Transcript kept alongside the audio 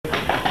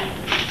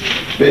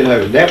Smith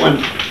Hogan. That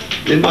one,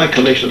 in my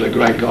collection of the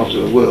great golfers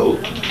of the world,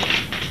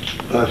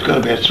 I've got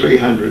about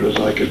 300 as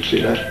I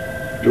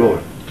consider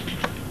drawn.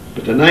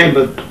 But the name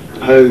of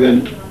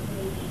Hogan,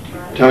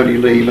 Tony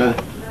Lima,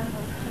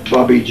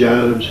 Bobby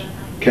Jones,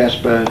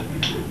 Casper,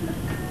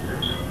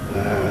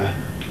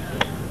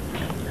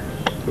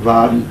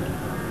 Varden,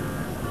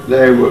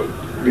 they were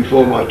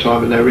before my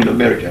time and they were in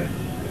America.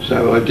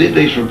 So I did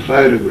these from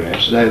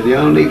photographs. They're the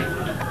only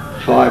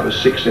 5 or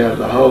 6 out of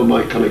the whole of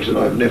my collection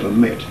I've never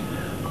met.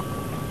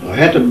 I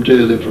had to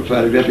do them from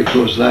photographs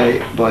because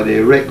they, by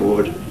their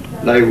record,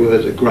 they were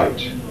the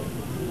greats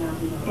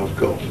of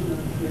golf.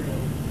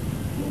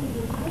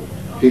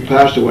 He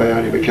passed away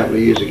only a couple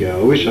of years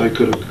ago. I wish I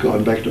could have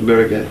gone back to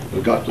America,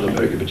 or got to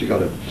America, but you got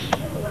to,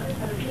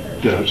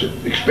 you know, it's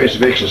an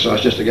expensive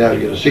exercise just to go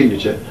and get a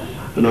signature.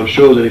 And I'm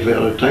sure that if I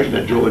had taken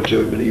that drawing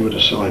to him, he would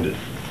have signed it.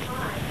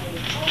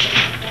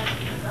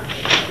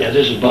 Now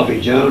this is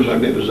Bobby Jones. I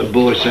remember as a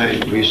boy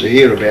saying, we used to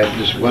hear about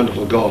this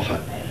wonderful golfer,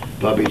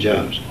 Bobby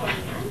Jones.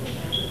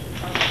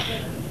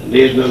 And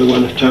there's another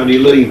one of Tony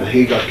Lima.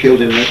 He got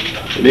killed in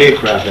an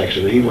aircraft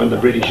accident. He won the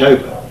British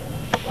Open.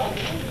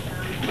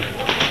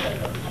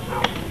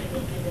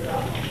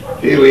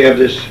 Here we have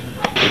this.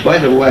 By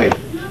the way,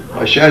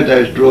 I showed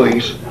those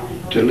drawings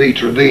to Lee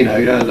Trevino,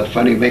 you know, the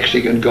funny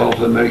Mexican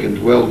golfer,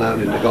 American, well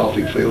known in the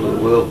golfing field of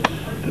the world,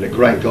 and a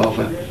great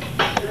golfer.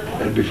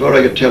 And before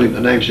I could tell him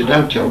the name, he said,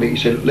 don't tell me. He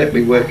said, let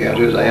me work out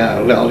who they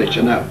are, I'll let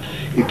you know.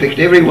 He picked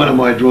every one of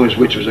my drawings,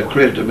 which was a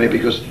credit to me,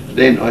 because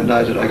then I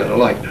know that I got a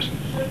likeness.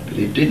 But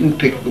he didn't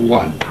pick the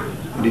one.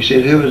 And he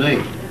said, who is he?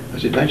 I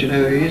said, don't you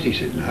know who he is? He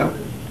said, no,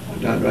 I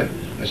don't, right?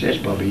 I said,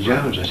 that's Bobby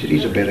Jones. I said,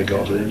 he's a better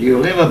golfer than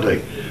you'll ever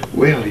be.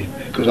 Well,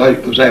 because I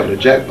was able to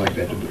joke like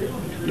that,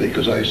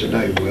 because I used to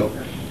know him well.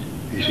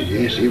 He said,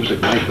 yes, he was a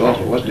great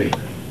golfer, wasn't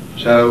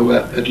he? So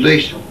at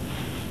least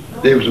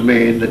there was a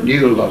man that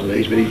knew a lot of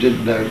these, but he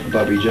didn't know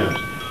Bobby Jones.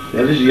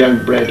 Now this is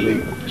young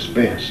Bradley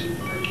Spence.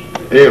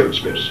 Aaron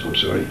Spence, I'm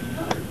sorry.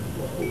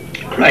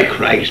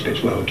 Craig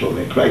Spence, well I'm talking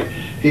about Craig.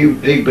 He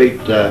beat Greg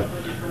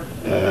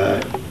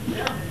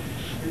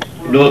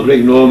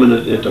Norman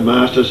at the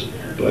Masters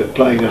by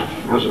playing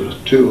was it a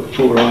 2 or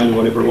 4 iron,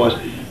 whatever it was,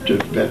 to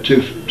about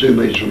 2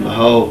 metres from the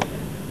hole,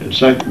 and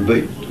sank and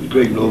beat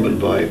Greg Norman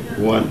by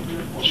 1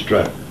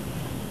 stroke.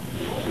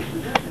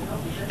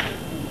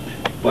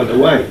 By the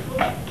way,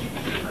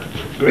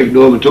 Greg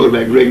Norman, talking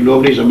about Greg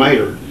Norman, he's a mate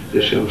of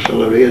this young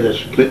fellow here,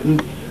 that's Clinton,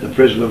 the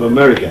President of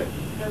America.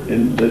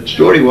 And the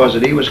story was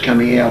that he was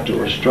coming out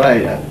to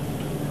Australia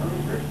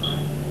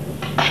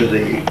for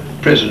the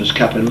President's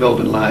Cup in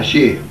Melbourne last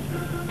year.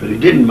 But he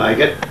didn't make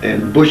it,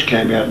 and Bush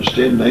came out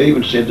instead, and they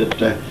even said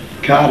that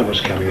Carter was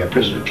coming out,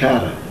 President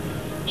Carter.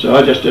 So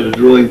I just did a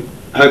drawing,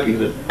 hoping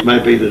that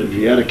maybe that if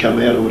he had come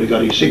out, I would have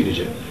got his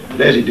signature.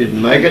 But as he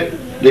didn't make it,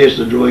 there's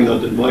the drawing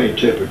of my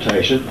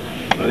interpretation.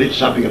 I did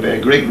something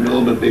about Greg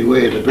Norman,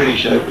 beware the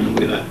British Open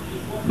winner.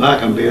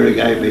 Markham Berry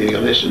gave me a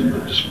lesson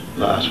this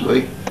last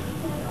week,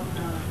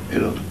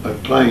 and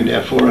I'm playing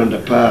now 4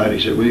 under par, and he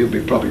said, well, you'll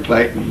be probably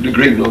playing, and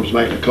Greg Norman's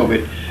making a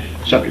comment,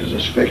 something to the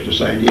effect of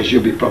saying, yes,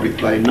 you'll be probably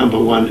playing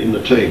 #1 in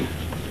the team.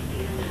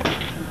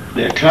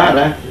 Now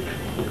Carter,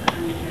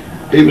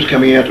 he was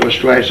coming out to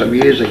Australia some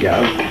years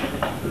ago.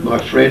 My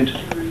friend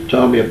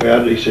told me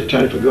about it. He said,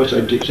 Tony, for God's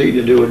sake, see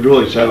you do a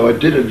drawing. So I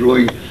did a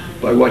drawing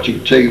by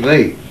watching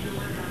TV,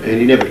 and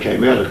he never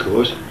came out, of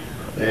course.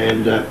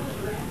 And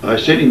I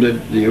sent him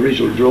the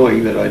original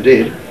drawing that I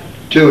did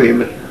to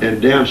him,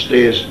 and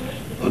downstairs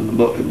in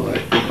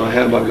my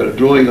home I've got a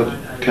drawing of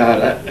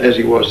Carter as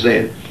he was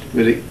then,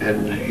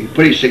 and he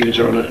put his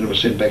signature on it, and it was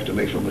sent back to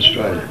me from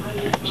Australia.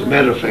 As a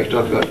matter of fact,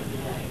 I've got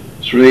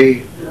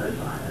 3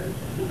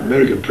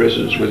 American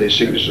presidents with their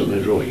signatures on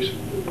their drawings.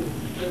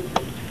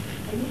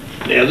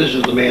 Now this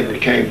is the man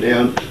that came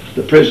down,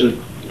 the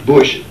President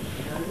Bush,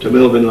 to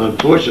Melbourne, and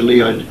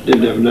unfortunately I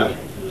didn't have enough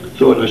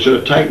thought. I should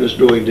have taken this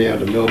drawing down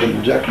to Melbourne,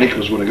 and Jack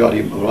Nicholas would have got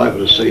him, or I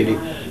would have seen him,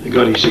 and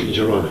got his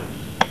signature on it.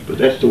 But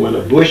that's the one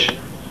of Bush.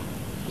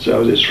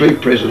 So there's 3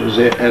 presidents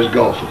there as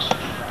golfers.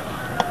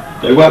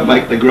 They won't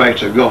make the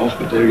greats of golf,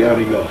 but they're the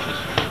only golfers.